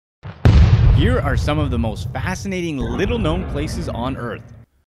here are some of the most fascinating little-known places on Earth.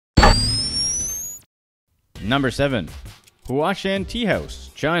 Number 7. Huashan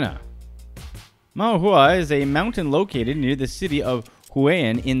Teahouse, China. Maohua is a mountain located near the city of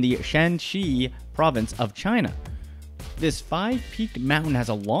Huayin in the Shaanxi province of China. This 5-peaked mountain has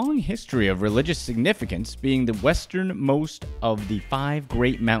a long history of religious significance, being the westernmost of the 5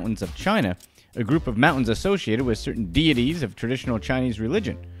 great mountains of China, a group of mountains associated with certain deities of traditional Chinese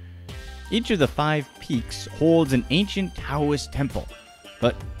religion. Each of the 5 peaks holds an ancient Taoist temple,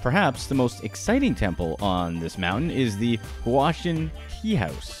 but perhaps the most exciting temple on this mountain is the Huashan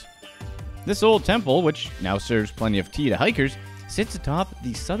Teahouse. This old temple, which now serves plenty of tea to hikers, sits atop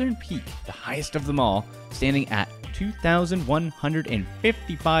the southern peak, the highest of them all, standing at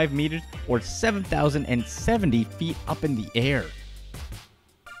 2,155 meters or 7,070 feet up in the air.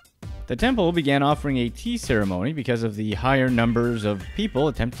 The temple began offering a tea ceremony because of the higher numbers of people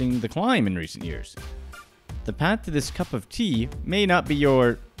attempting the climb in recent years. The path to this cup of tea may not be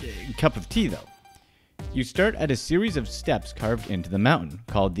your cup of tea, though. You start at a series of steps carved into the mountain,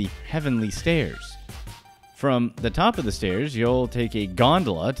 called the Heavenly Stairs. From the top of the stairs, you'll take a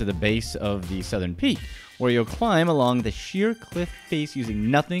gondola to the base of the southern peak, where you'll climb along the sheer cliff face using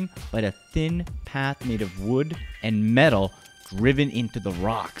nothing but a thin path made of wood and metal driven into the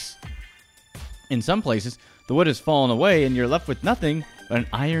rocks. In some places, the wood has fallen away and you're left with nothing but an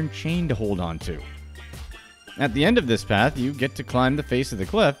iron chain to hold on to. At the end of this path, you get to climb the face of the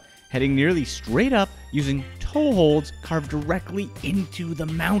cliff, heading nearly straight up using toe holds carved directly into the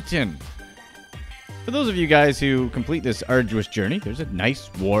mountain. For those of you guys who complete this arduous journey, there's a nice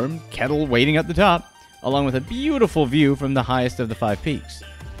warm kettle waiting at the top, along with a beautiful view from the highest of the 5 peaks.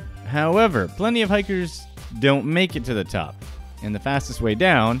 However, plenty of hikers don't make it to the top, and the fastest way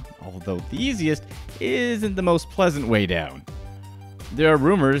down, although the easiest, isn't the most pleasant way down. There are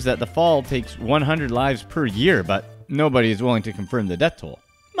rumors that the fall takes 100 lives per year, but nobody is willing to confirm the death toll.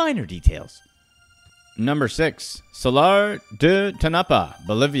 Minor details. Number 6. Salar de Tanapa,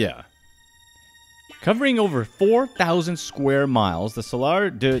 Bolivia. Covering over 4,000 square miles, the Salar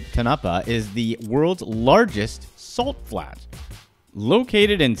de Tanapa is the world's largest salt flat.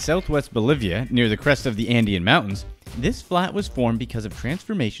 Located in southwest Bolivia, near the crest of the Andean Mountains, this flat was formed because of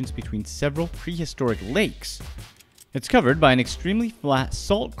transformations between several prehistoric lakes. It's covered by an extremely flat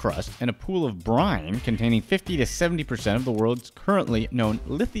salt crust and a pool of brine containing 50 to 70% of the world's currently known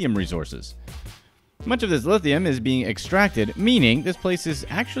lithium resources. Much of this lithium is being extracted, meaning this place is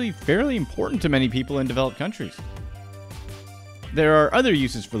actually fairly important to many people in developed countries. There are other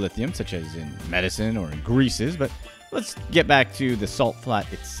uses for lithium, such as in medicine or in greases, but let's get back to the salt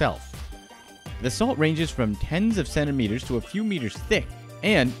flat itself. The salt ranges from tens of centimeters to a few meters thick,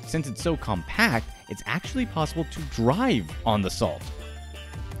 and since it's so compact, it's actually possible to drive on the salt.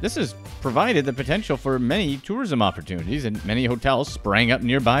 This has provided the potential for many tourism opportunities, and many hotels sprang up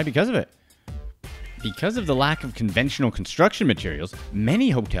nearby because of it. Because of the lack of conventional construction materials, many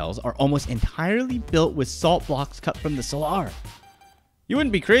hotels are almost entirely built with salt blocks cut from the salar. You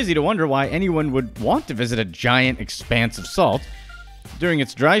wouldn't be crazy to wonder why anyone would want to visit a giant expanse of salt. During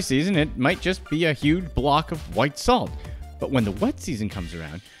its dry season, it might just be a huge block of white salt. But when the wet season comes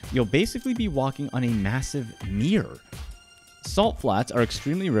around, you'll basically be walking on a massive mirror. Salt flats are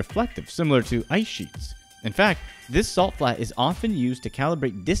extremely reflective, similar to ice sheets. In fact, this salt flat is often used to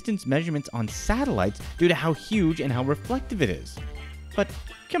calibrate distance measurements on satellites due to how huge and how reflective it is. But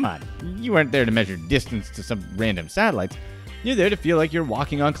come on, you aren't there to measure distance to some random satellites. You're there to feel like you're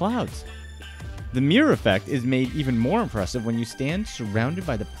walking on clouds. The mirror effect is made even more impressive when you stand surrounded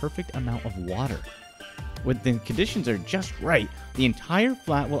by the perfect amount of water. When the conditions are just right, the entire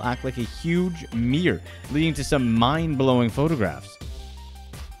flat will act like a huge mirror, leading to some mind-blowing photographs.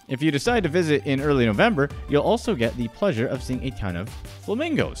 If you decide to visit in early November, you'll also get the pleasure of seeing a ton of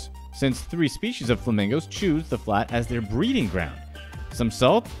flamingos, since 3 species of flamingos choose the flat as their breeding ground. Some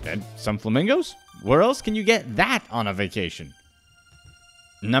salt and some flamingos? Where else can you get that on a vacation?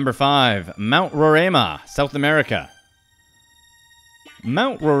 Number 5. Mount Roraima, South America.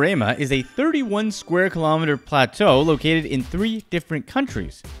 Mount Roraima is a 31 square kilometer plateau located in 3 different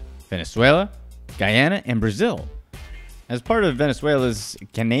countries: Venezuela, Guyana, and Brazil. As part of Venezuela's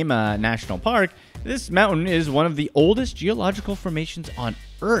Canaima National Park, this mountain is one of the oldest geological formations on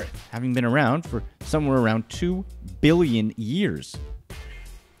Earth, having been around for somewhere around 2 billion years.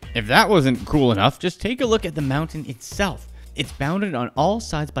 If that wasn't cool enough, just take a look at the mountain itself. It's bounded on all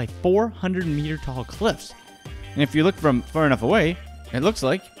sides by 400-meter tall cliffs. And if you look from far enough away, it looks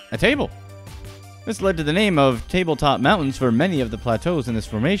like a table. This led to the name of tabletop mountains for many of the plateaus in this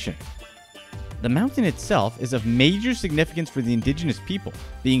formation. The mountain itself is of major significance for the indigenous people,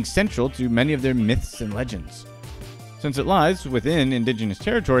 being central to many of their myths and legends. Since it lies within indigenous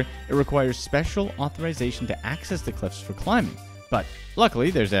territory, it requires special authorization to access the cliffs for climbing. But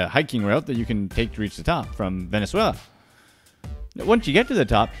luckily, there's a hiking route that you can take to reach the top from Venezuela. Once you get to the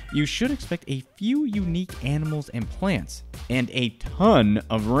top, you should expect a few unique animals and plants, and a ton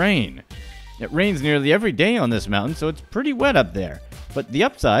of rain. It rains nearly every day on this mountain, so it's pretty wet up there. But the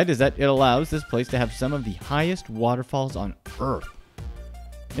upside is that it allows this place to have some of the highest waterfalls on Earth.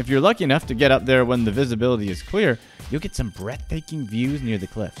 If you're lucky enough to get up there when the visibility is clear, you'll get some breathtaking views near the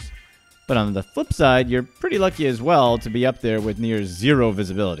cliffs. But on the flip side, you're pretty lucky as well to be up there with near zero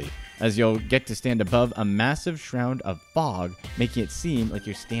visibility, as you'll get to stand above a massive shroud of fog, making it seem like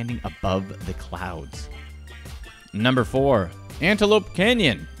you're standing above the clouds. Number 4. Antelope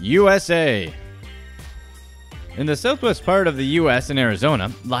Canyon, USA. In the southwest part of the U.S. in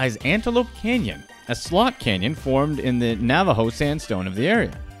Arizona lies Antelope Canyon, a slot canyon formed in the Navajo sandstone of the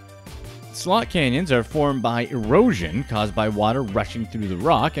area. Slot canyons are formed by erosion caused by water rushing through the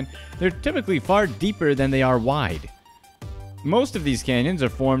rock, and they're typically far deeper than they are wide. Most of these canyons are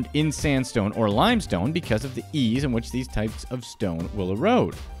formed in sandstone or limestone because of the ease in which these types of stone will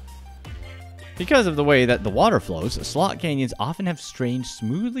erode. Because of the way that the water flows, slot canyons often have strange,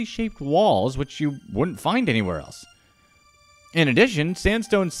 smoothly shaped walls which you wouldn't find anywhere else. In addition,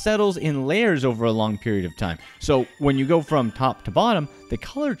 sandstone settles in layers over a long period of time, so when you go from top to bottom, the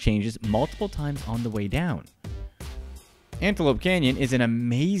color changes multiple times on the way down. Antelope Canyon is an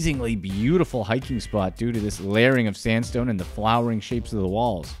amazingly beautiful hiking spot due to this layering of sandstone and the flowering shapes of the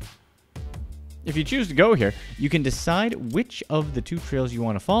walls. If you choose to go here, you can decide which of the two trails you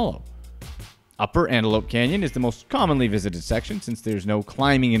want to follow. Upper Antelope Canyon is the most commonly visited section since there's no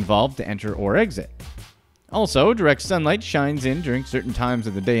climbing involved to enter or exit. Also, direct sunlight shines in during certain times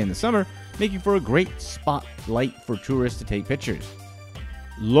of the day in the summer, making for a great spotlight for tourists to take pictures.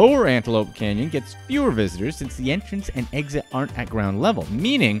 Lower Antelope Canyon gets fewer visitors since the entrance and exit aren't at ground level,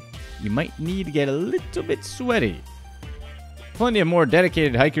 meaning you might need to get a little bit sweaty. Plenty of more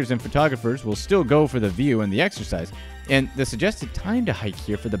dedicated hikers and photographers will still go for the view and the exercise, and the suggested time to hike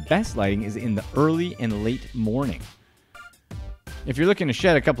here for the best lighting is in the early and late morning. If you're looking to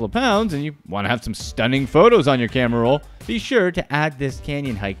shed a couple of pounds and you want to have some stunning photos on your camera roll, be sure to add this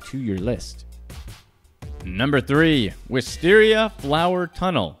canyon hike to your list. Number 3. Wisteria Flower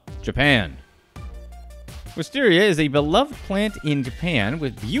Tunnel, Japan. Wisteria is a beloved plant in Japan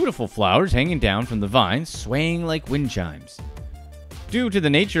with beautiful flowers hanging down from the vines, swaying like wind chimes. Due to the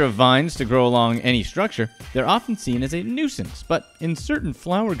nature of vines to grow along any structure, they're often seen as a nuisance, but in certain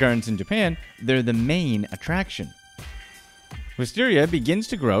flower gardens in Japan, they're the main attraction. Wisteria begins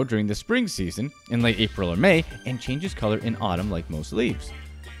to grow during the spring season in late April or May and changes color in autumn like most leaves.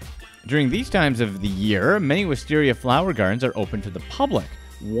 During these times of the year, many wisteria flower gardens are open to the public.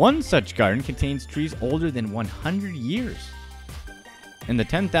 One such garden contains trees older than 100 years. In the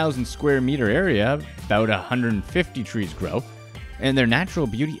 10,000 square meter area, about 150 trees grow, and their natural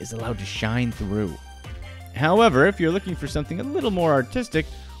beauty is allowed to shine through. However, if you're looking for something a little more artistic,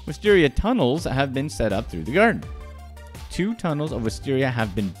 wisteria tunnels have been set up through the garden. 2 tunnels of wisteria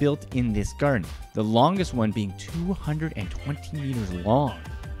have been built in this garden, the longest one being 220 meters long.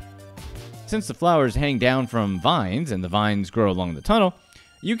 Since the flowers hang down from vines and the vines grow along the tunnel,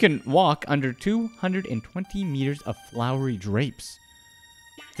 you can walk under 220 meters of flowery drapes.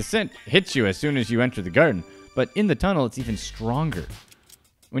 The scent hits you as soon as you enter the garden, but in the tunnel it's even stronger.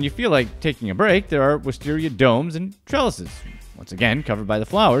 When you feel like taking a break, there are wisteria domes and trellises, once again covered by the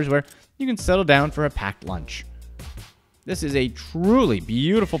flowers, where you can settle down for a packed lunch. This is a truly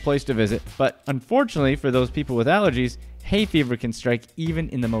beautiful place to visit, but unfortunately for those people with allergies, hay fever can strike even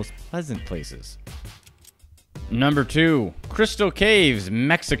in the most pleasant places. Number 2. Crystal Caves,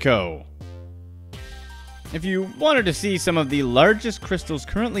 Mexico. If you wanted to see some of the largest crystals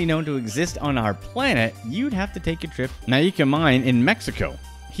currently known to exist on our planet, you'd have to take a trip to Naica Mine in Mexico.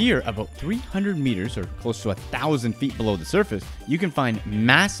 Here, about 300 meters, or close to 1,000 feet below the surface, you can find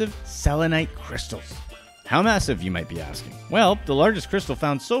massive selenite crystals. How massive, you might be asking? Well, the largest crystal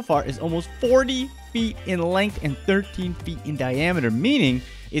found so far is almost 40 feet in length and 13 feet in diameter, meaning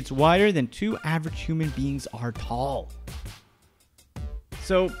it's wider than 2 average human beings are tall.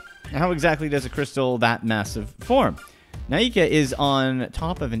 So, how exactly does a crystal that massive form? Naica is on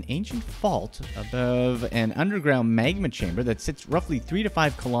top of an ancient fault above an underground magma chamber that sits roughly 3 to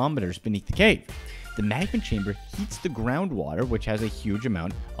 5 kilometers beneath the cave. The magma chamber heats the groundwater, which has a huge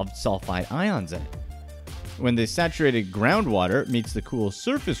amount of sulfide ions in it. When the saturated groundwater meets the cool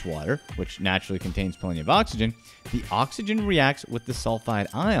surface water, which naturally contains plenty of oxygen, the oxygen reacts with the sulfide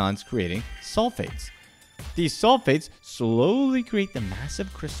ions, creating sulfates. These sulfates slowly create the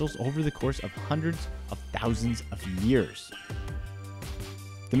massive crystals over the course of hundreds of thousands of years.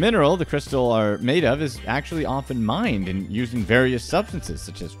 The mineral the crystal are made of is actually often mined and used in various substances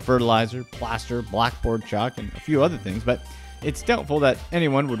such as fertilizer, plaster, blackboard chalk, and a few other things, but it's doubtful that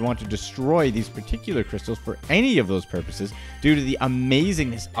anyone would want to destroy these particular crystals for any of those purposes due to the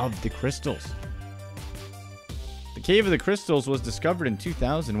amazingness of the crystals. The Cave of the Crystals was discovered in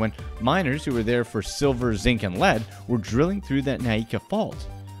 2000 when miners who were there for silver, zinc, and lead were drilling through that Naika fault.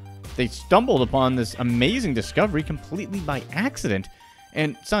 They stumbled upon this amazing discovery completely by accident,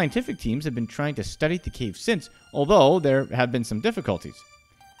 and scientific teams have been trying to study the cave since, although there have been some difficulties.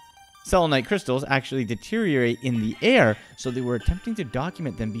 Selenite crystals actually deteriorate in the air, so they were attempting to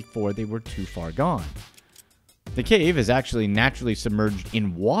document them before they were too far gone. The cave is actually naturally submerged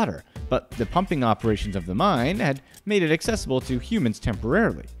in water, but the pumping operations of the mine had made it accessible to humans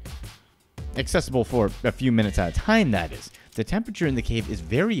temporarily. Accessible for a few minutes at a time, that is. The temperature in the cave is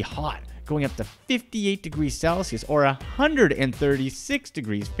very hot, going up to 58 degrees Celsius or 136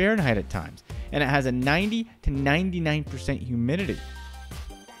 degrees Fahrenheit at times, and it has a 90 to 99% humidity.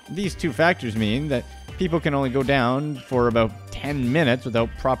 These two factors mean that people can only go down for about 10 minutes without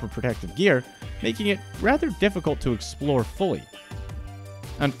proper protective gear, making it rather difficult to explore fully.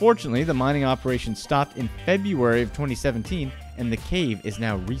 Unfortunately, the mining operation stopped in February of 2017, and the cave is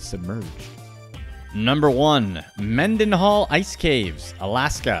now resubmerged. Number 1. Mendenhall Ice Caves,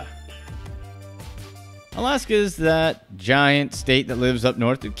 Alaska. Alaska is that giant state that lives up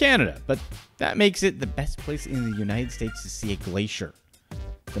north of Canada, but that makes it the best place in the United States to see a glacier.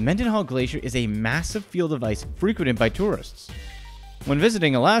 The Mendenhall Glacier is a massive field of ice frequented by tourists. When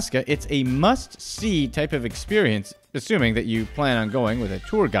visiting Alaska, it's a must-see type of experience, assuming that you plan on going with a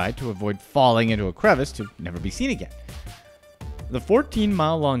tour guide to avoid falling into a crevice to never be seen again. The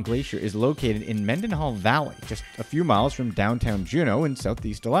 14-mile-long glacier is located in Mendenhall Valley, just a few miles from downtown Juneau in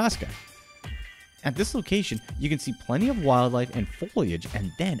southeast Alaska. At this location, you can see plenty of wildlife and foliage,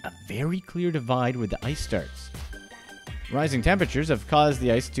 and then a very clear divide where the ice starts. Rising temperatures have caused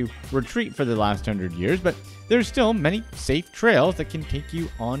the ice to retreat for the last 100 years, but there's still many safe trails that can take you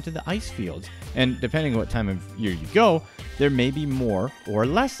onto the ice fields, and depending on what time of year you go, there may be more or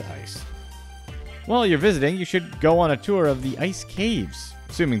less ice. While you're visiting, you should go on a tour of the ice caves,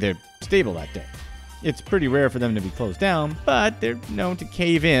 assuming they're stable that day. It's pretty rare for them to be closed down, but they're known to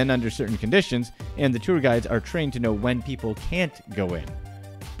cave in under certain conditions, and the tour guides are trained to know when people can't go in.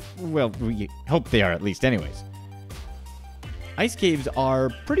 Well, we hope they are at least anyways. Ice caves are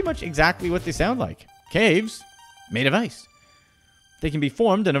pretty much exactly what they sound like. Caves made of ice. They can be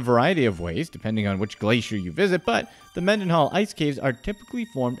formed in a variety of ways, depending on which glacier you visit, but the Mendenhall ice caves are typically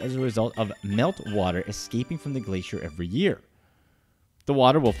formed as a result of meltwater escaping from the glacier every year. The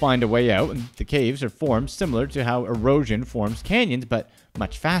water will find a way out, and the caves are formed similar to how erosion forms canyons, but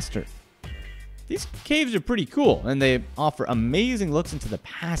much faster. These caves are pretty cool, and they offer amazing looks into the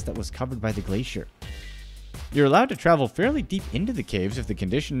past that was covered by the glacier. You're allowed to travel fairly deep into the caves if the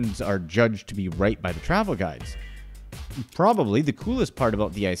conditions are judged to be right by the travel guides. Probably the coolest part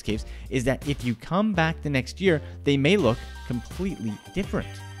about the ice caves is that if you come back the next year, they may look completely different.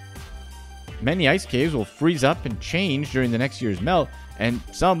 Many ice caves will freeze up and change during the next year's melt, and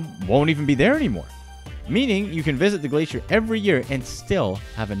some won't even be there anymore. Meaning you can visit the glacier every year and still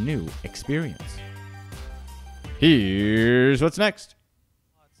have a new experience. Here's what's next.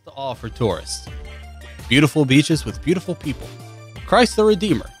 Lots to offer tourists. Beautiful beaches with beautiful people. Christ the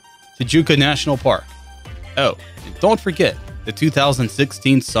Redeemer. Tijuca National Park. Oh, and don't forget the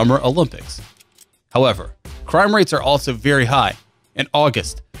 2016 Summer Olympics. However, crime rates are also very high. In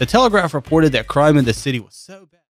August, the Telegraph reported that crime in the city was so bad.